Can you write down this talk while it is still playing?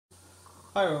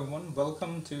Hi everyone,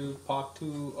 welcome to part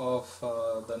 2 of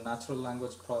the natural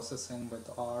language processing with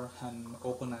R and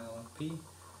OpenNLP.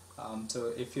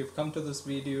 So if you've come to this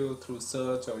video through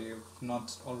search or you've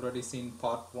not already seen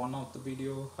part 1 of the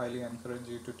video, highly encourage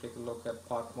you to take a look at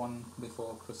part 1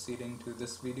 before proceeding to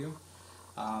this video.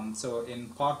 So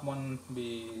in part 1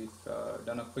 we've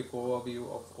done a quick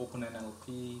overview of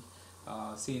OpenNLP,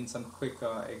 seen some quick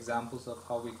examples of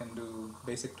how we can do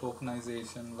basic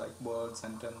tokenization like word,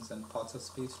 sentence and parts of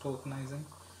speech tokenizing.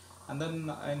 And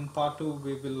then in part 2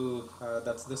 we will,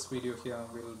 that's this video here,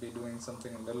 we'll be doing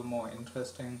something a little more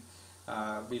interesting.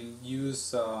 We'll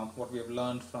use what we have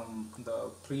learned from the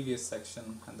previous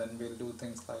section, and then we'll do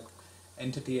things like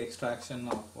entity extraction,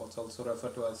 or what's also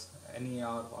referred to as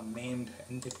NER, or named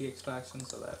entity extraction.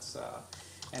 So that's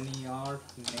NER,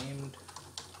 named,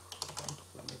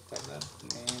 let me type that,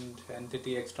 named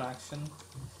entity extraction,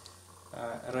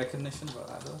 recognition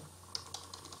rather,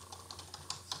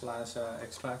 slash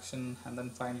extraction, and then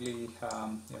finally,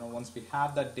 once we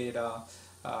have that data,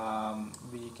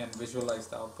 we can visualize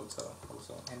the outputs. So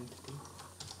also entity,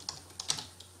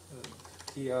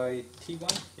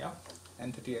 TIT1, yeah,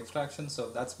 entity extraction. So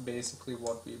that's basically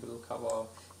what we will cover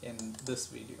in this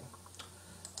video.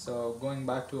 So going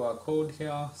back to our code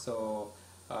here, so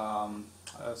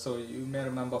you may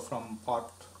remember from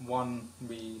part 1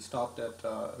 we stopped at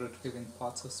retrieving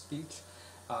parts of speech.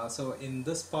 So in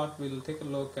this part we'll take a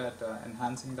look at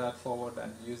enhancing that forward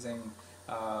and using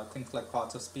things like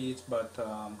parts of speech, but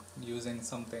using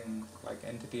something like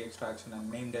entity extraction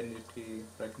and named entity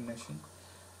recognition.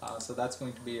 So that's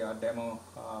going to be our demo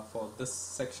for this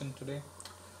section today.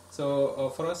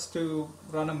 So for us to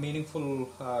run a meaningful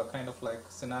kind of like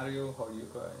scenario, or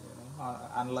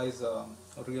analyze a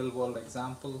real world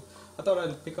example, I thought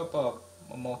I'll pick up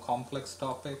a more complex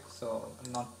topic. So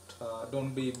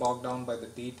don't be bogged down by the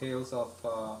details of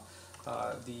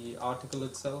the article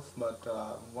itself, but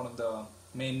one of the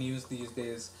main news these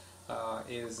days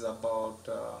is about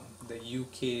the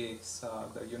UK's,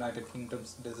 the United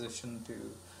Kingdom's decision to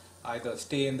either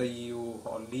stay in the EU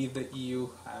or leave the EU,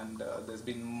 and there's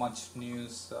been much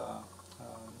news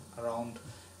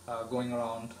going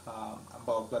around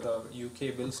about whether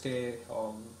UK will stay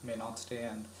or may not stay.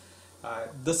 And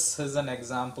this is an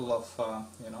example of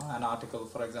an article.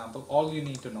 For example, all you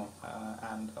need to know,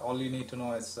 and all you need to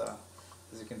know is,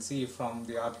 as you can see from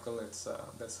the article, it's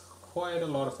there's quite a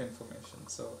lot of information.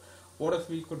 So what if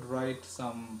we could write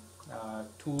some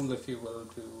tool, if you will,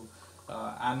 to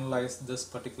analyze this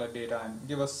particular data and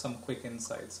give us some quick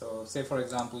insights. So say for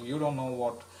example you don't know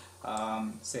what,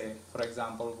 say for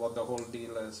example what the whole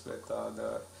deal is with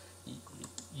the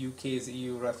UK's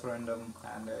EU referendum,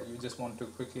 and you just want to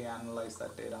quickly analyze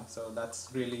that data. So that's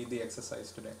really the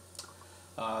exercise today.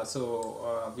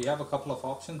 We have a couple of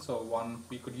options. So one,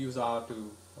 we could use R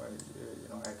to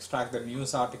extract the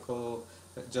news article,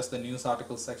 just the news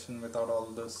article section without all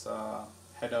this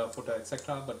header, footer,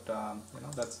 etc. But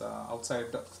that's outside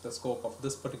the scope of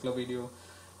this particular video.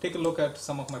 Take a look at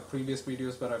some of my previous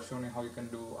videos where I've shown you how you can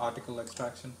do article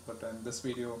extraction. But in this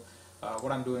video,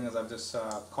 what I'm doing is I've just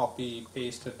copy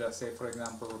pasted, say for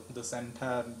example, this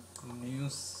entire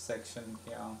news section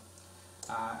here,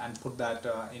 and put that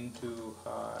into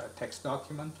a text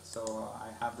document. So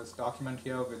I have this document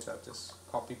here which I've just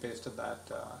copy pasted that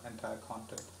entire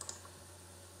content.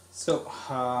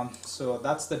 So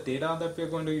that's the data that we're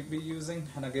going to be using.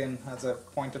 And again, as I've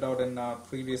pointed out in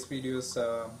previous videos,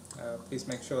 please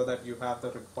make sure that you have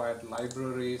the required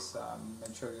libraries.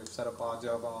 Make sure you've set up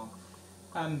RJava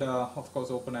and of course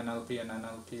OpenNLP and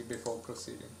NLP before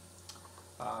proceeding.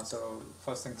 So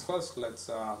first things first, let's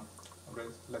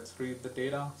read the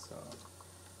data. So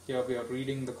here we are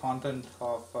reading the content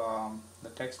of the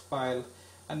text file.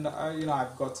 And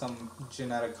I've got some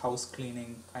generic house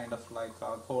cleaning kind of like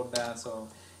code there. So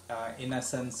in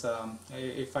essence,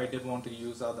 if I did want to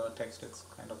use other text, it's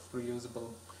kind of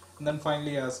reusable. And then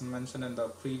finally, as mentioned in the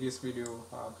previous video,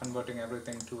 converting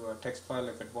everything to a text file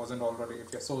if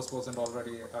your source wasn't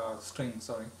already a string.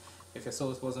 If your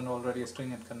source wasn't already a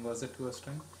string, it converts it to a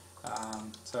string.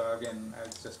 So again,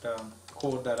 it's just a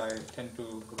code that I tend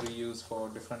to reuse for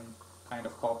different kind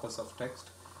of corpus of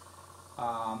text.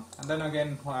 And then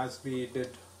again, as we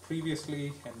did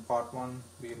previously in part 1,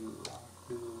 we'll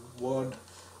do word,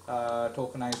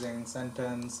 tokenizing,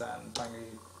 sentence, and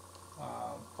finally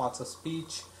parts of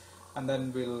speech, and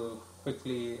then we'll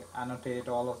quickly annotate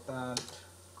all of that,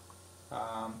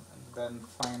 and then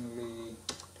finally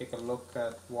take a look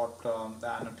at what the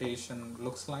annotation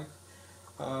looks like.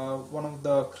 One of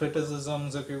the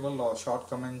criticisms, if you will, or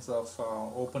shortcomings of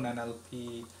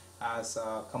OpenNLP as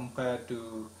compared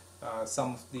to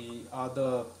some of the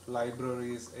other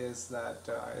libraries is that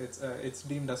it's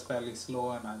deemed as fairly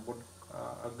slow, and I would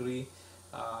agree,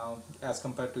 as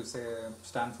compared to say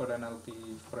Stanford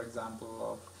NLP, for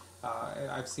example, or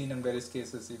I've seen in various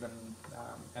cases even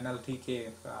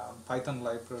NLTK, Python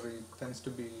library tends to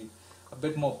be a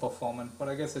bit more performant, but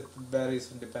I guess it varies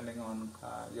depending on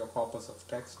your corpus of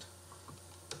text.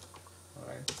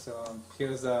 Alright, so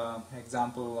here's an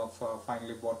example of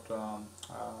finally what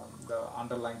the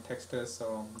underlying text is.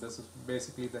 So this is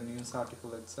basically the news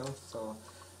article itself. So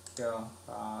here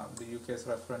the UK's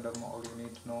referendum, all you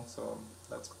need to know. So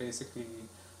that's basically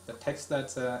the text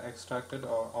that's extracted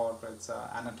or it's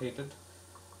annotated.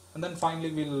 And then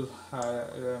finally we'll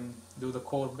do the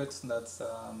core bits, that's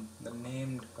the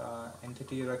named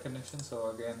entity recognition.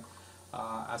 So again,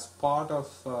 as part of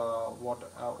what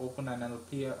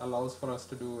OpenNLP allows for us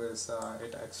to do is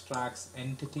it extracts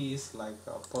entities like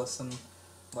a person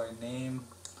by name,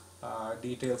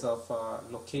 details of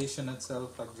location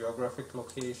itself, like geographic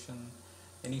location,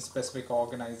 any specific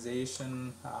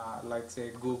organization like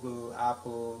say Google,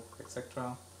 Apple,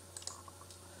 etc.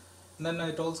 And then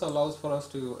it also allows for us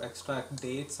to extract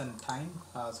dates and time.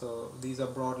 So these are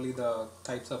broadly the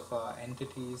types of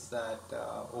entities that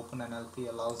OpenNLP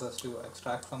allows us to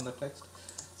extract from the text.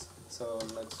 So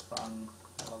let's run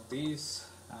all of these,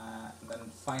 and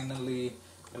then finally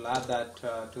we'll add that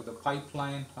to the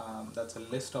pipeline. That's a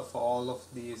list of all of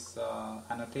these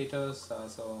annotators,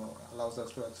 so allows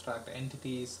us to extract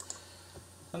entities.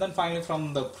 And then finally,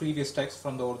 from the previous text,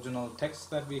 from the original text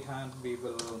that we had, we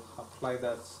will apply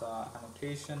that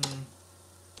annotation.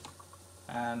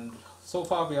 And so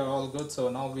far we are all good. So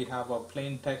now we have a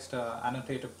plain text,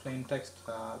 annotated plain text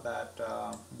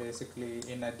that basically,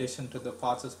 in addition to the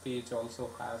parts of speech, also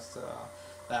has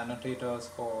the annotators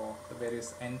for the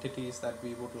various entities that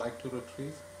we would like to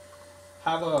retrieve.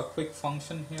 Have a quick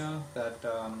function here that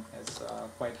is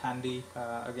quite handy.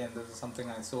 Again, this is something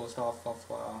I sourced off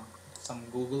of some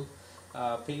Google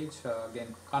page.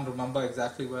 Again, can't remember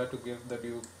exactly where to give the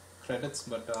due credits,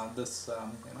 but this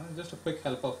just a quick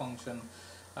helper function,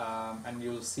 and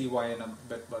you'll see why in a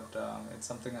bit, but it's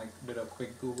something I did a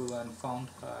quick Google and found,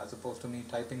 as opposed to me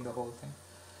typing the whole thing.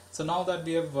 So now that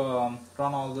we have run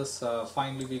all this,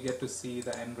 finally we get to see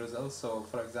the end results. So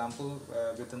for example,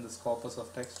 within this corpus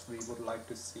of text, we would like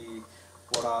to see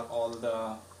what are all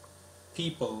the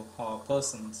people or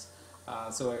persons.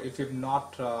 So if you've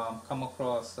not come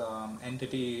across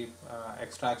entity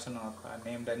extraction or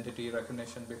named entity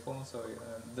recognition before, so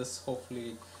this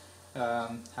hopefully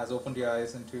has opened your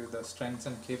eyes into the strengths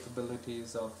and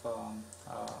capabilities of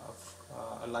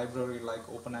a library like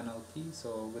OpenNLP.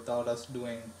 So without us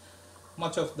doing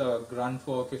much of the grunt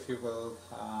work, if you will,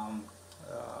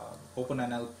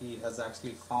 OpenNLP has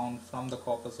actually found from the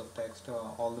corpus of text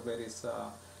all the various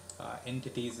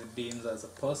entities it deems as a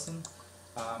person.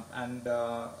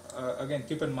 Again,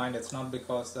 keep in mind, it's not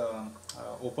because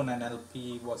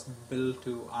OpenNLP was built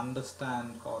to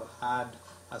understand or had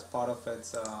as part of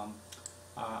its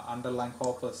underlying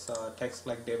corpus text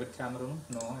like David Cameron.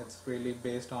 No, it's really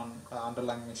based on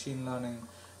underlying machine learning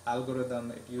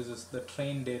algorithm. It uses the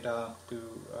trained data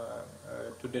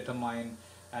to determine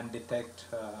and detect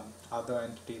other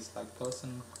entities like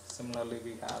person. Similarly,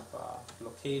 we have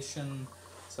location.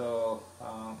 So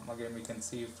again, we can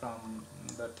see from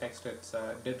the text it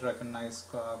did recognize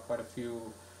quite a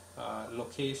few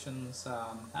locations,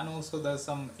 and also there's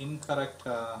some incorrect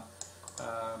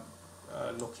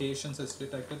locations is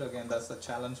detected. Again, that's the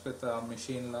challenge with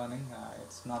machine learning.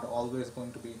 It's not always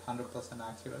going to be 100%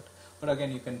 accurate, but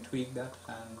again, you can tweak that,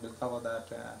 and we'll cover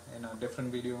that in a different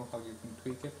video, how you can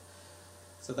tweak it.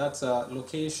 So that's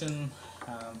location,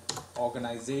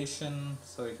 organization.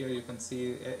 So here you can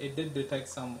see it did detect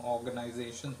some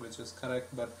organizations, which is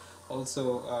correct, but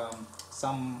also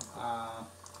some,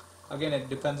 again, it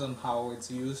depends on how it's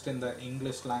used in the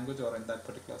English language or in that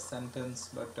particular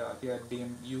sentence, but here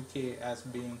deemed UK as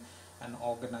being an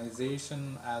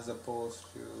organization as opposed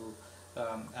to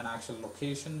an actual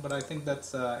location. But I think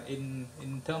that's in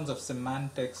terms of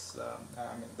semantics,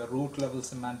 I mean the root level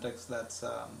semantics, that's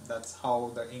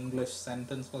how the English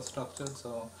sentence was structured,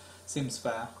 so seems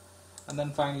fair. And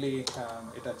then finally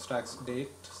it extracts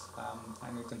dates,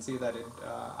 and you can see that it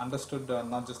understood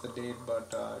not just the date, but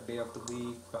day of the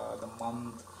week, the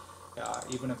month,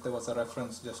 even if there was a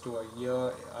reference just to a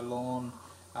year alone.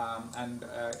 And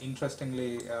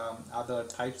interestingly, other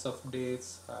types of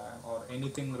dates or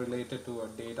anything related to a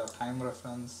date or time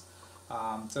reference.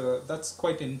 So that's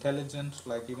quite intelligent.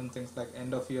 Like even things like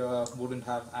end of year wouldn't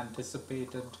have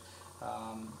anticipated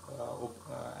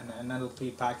an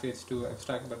NLP package to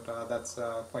extract, but that's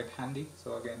quite handy.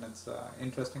 So again, it's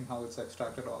interesting how it's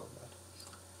extracted all of that.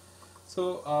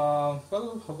 So,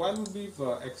 well, while we've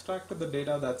extracted the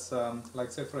data, that's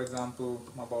like, say, for example,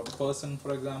 about a person,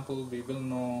 for example, we will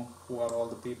know who are all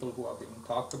the people who are being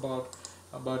talked about.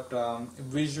 But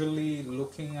visually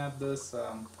looking at this,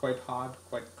 quite hard,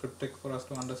 quite cryptic for us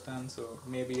to understand. So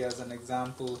maybe as an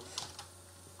example,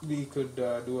 we could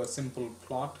do a simple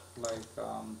plot like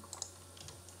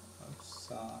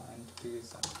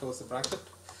entities and close the bracket.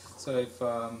 So if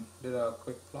did a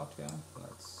quick plot here,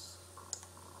 let's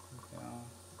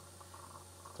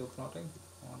still plotting.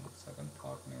 1 second,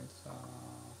 plot needs.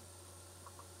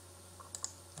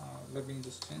 Let me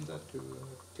just change that to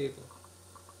a table.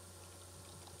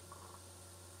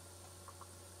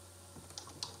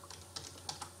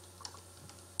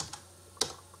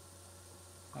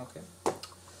 Okay.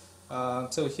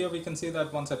 So here we can see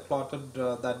that once I plotted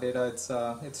that data,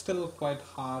 it's still quite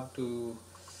hard to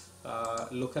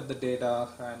look at the data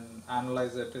and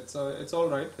analyze it. It's all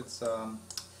right.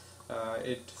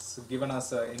 It's given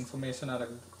us information at a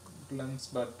glance,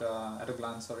 but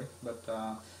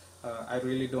I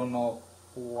really don't know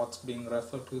what's being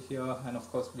referred to here. And of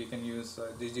course, we can use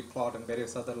ggplot and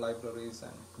various other libraries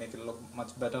and make it look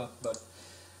much better. But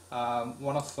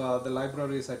one of the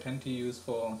libraries I tend to use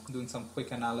for doing some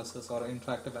quick analysis or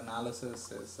interactive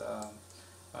analysis is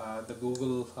the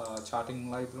Google charting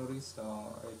library.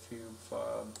 So if you've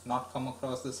not come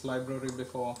across this library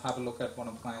before, have a look at one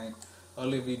of my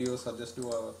early videos. I'll just do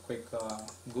a quick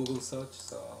Google search.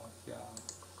 So yeah,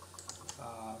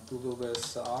 Google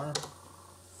with R.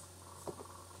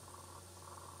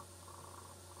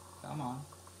 Come on.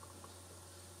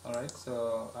 Alright,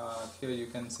 so here you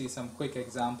can see some quick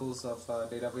examples of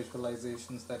data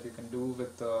visualizations that you can do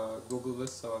with Google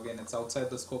Viz. So again, it's outside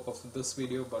the scope of this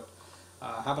video, but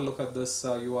have a look at this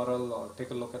URL or take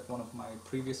a look at one of my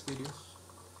previous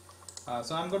videos.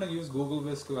 So I'm going to use Google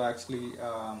Viz to actually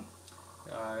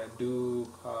do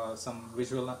some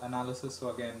visual analysis. So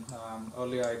again,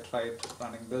 earlier I tried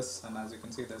running this, and as you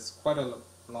can see, there's quite a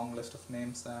long list of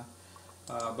names there.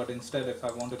 But instead, if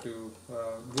I wanted to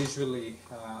visually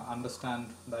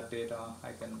understand that data,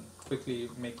 I can quickly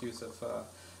make use of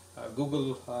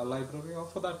Google library, or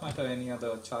for that matter any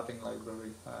other charting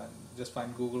library. Just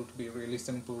find Google to be really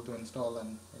simple to install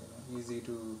and easy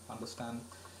to understand.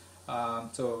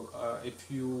 So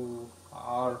if you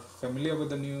are familiar with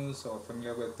the news or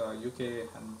familiar with UK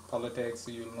and politics,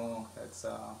 you'll know it's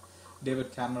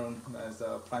David Cameron as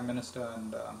the Prime Minister,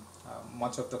 and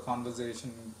much of the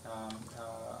conversation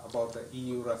about the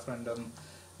EU referendum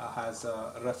has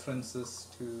references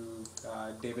to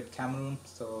David Cameron,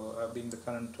 so being the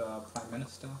current Prime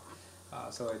Minister.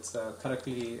 So it's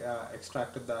correctly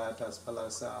extracted that, as well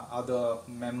as other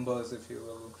members, if you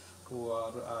will, who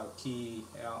are key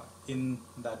in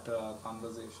that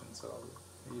conversation. So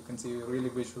you can see really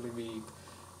visually,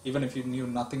 even if you knew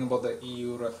nothing about the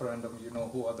EU referendum, you know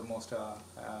who are the most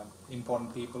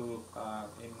important people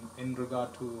in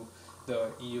regard to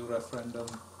the EU referendum.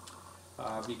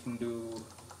 We can do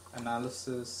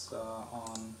analysis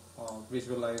on or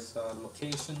visualize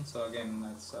location. So again,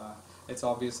 it's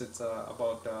obvious it's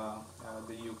about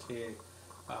the UK,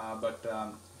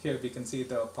 but here we can see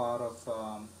the power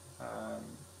of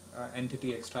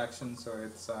entity extraction. So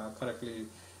it's correctly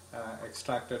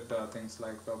extracted things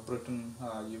like Britain,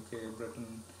 UK,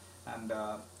 Britain, and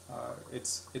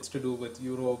it's to do with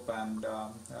Europe, and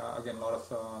again, a lot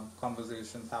of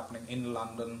conversations happening in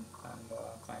London, and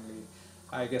finally,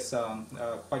 I guess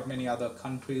quite many other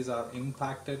countries are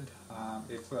impacted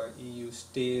if EU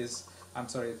stays.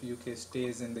 If UK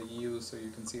stays in the EU. So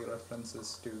you can see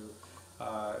references to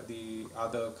the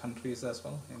other countries as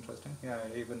well. Interesting. Yeah,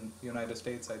 even United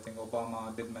States. I think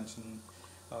Obama did mention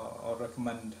or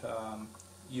recommend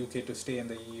UK to stay in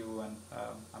the EU, and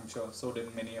I'm sure so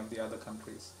did many of the other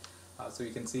countries. So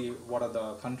you can see what are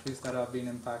the countries that have been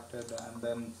impacted, and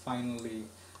then finally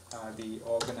the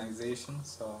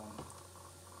organizations.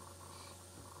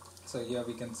 So here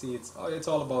we can see it's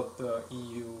all about the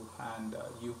EU and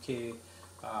UK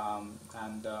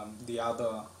and the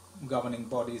other governing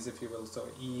bodies, if you will. So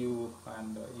EU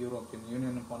and European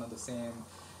Union, one of the same,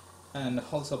 and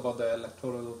also about the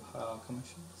Electoral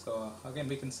Commission. So again,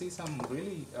 we can see some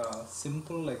really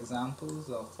simple examples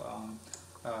of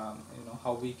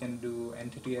how we can do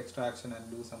entity extraction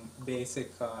and do some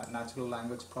basic natural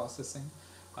language processing.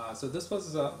 So this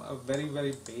was a very,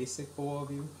 very basic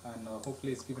overview, and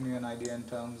hopefully it's given you an idea in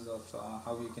terms of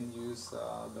how you can use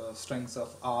the strengths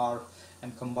of R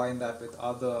and combine that with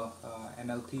other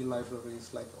NLP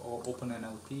libraries like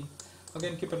OpenNLP.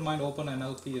 Again, keep in mind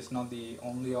OpenNLP is not the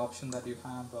only option that you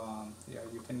have. Yeah,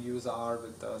 you can use R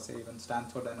with say even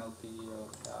Stanford NLP, or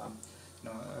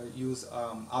use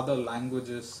other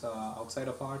languages outside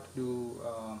of R to do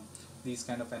these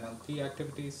kind of NLP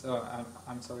activities.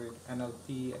 I'm sorry,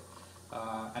 NLP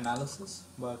analysis.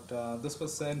 But this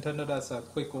was intended as a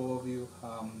quick overview.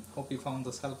 Hope you found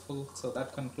this helpful. So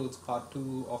that concludes part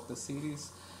 2 of the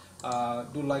series.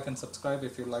 Do like and subscribe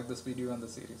if you like this video and the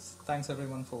series. Thanks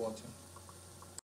everyone for watching.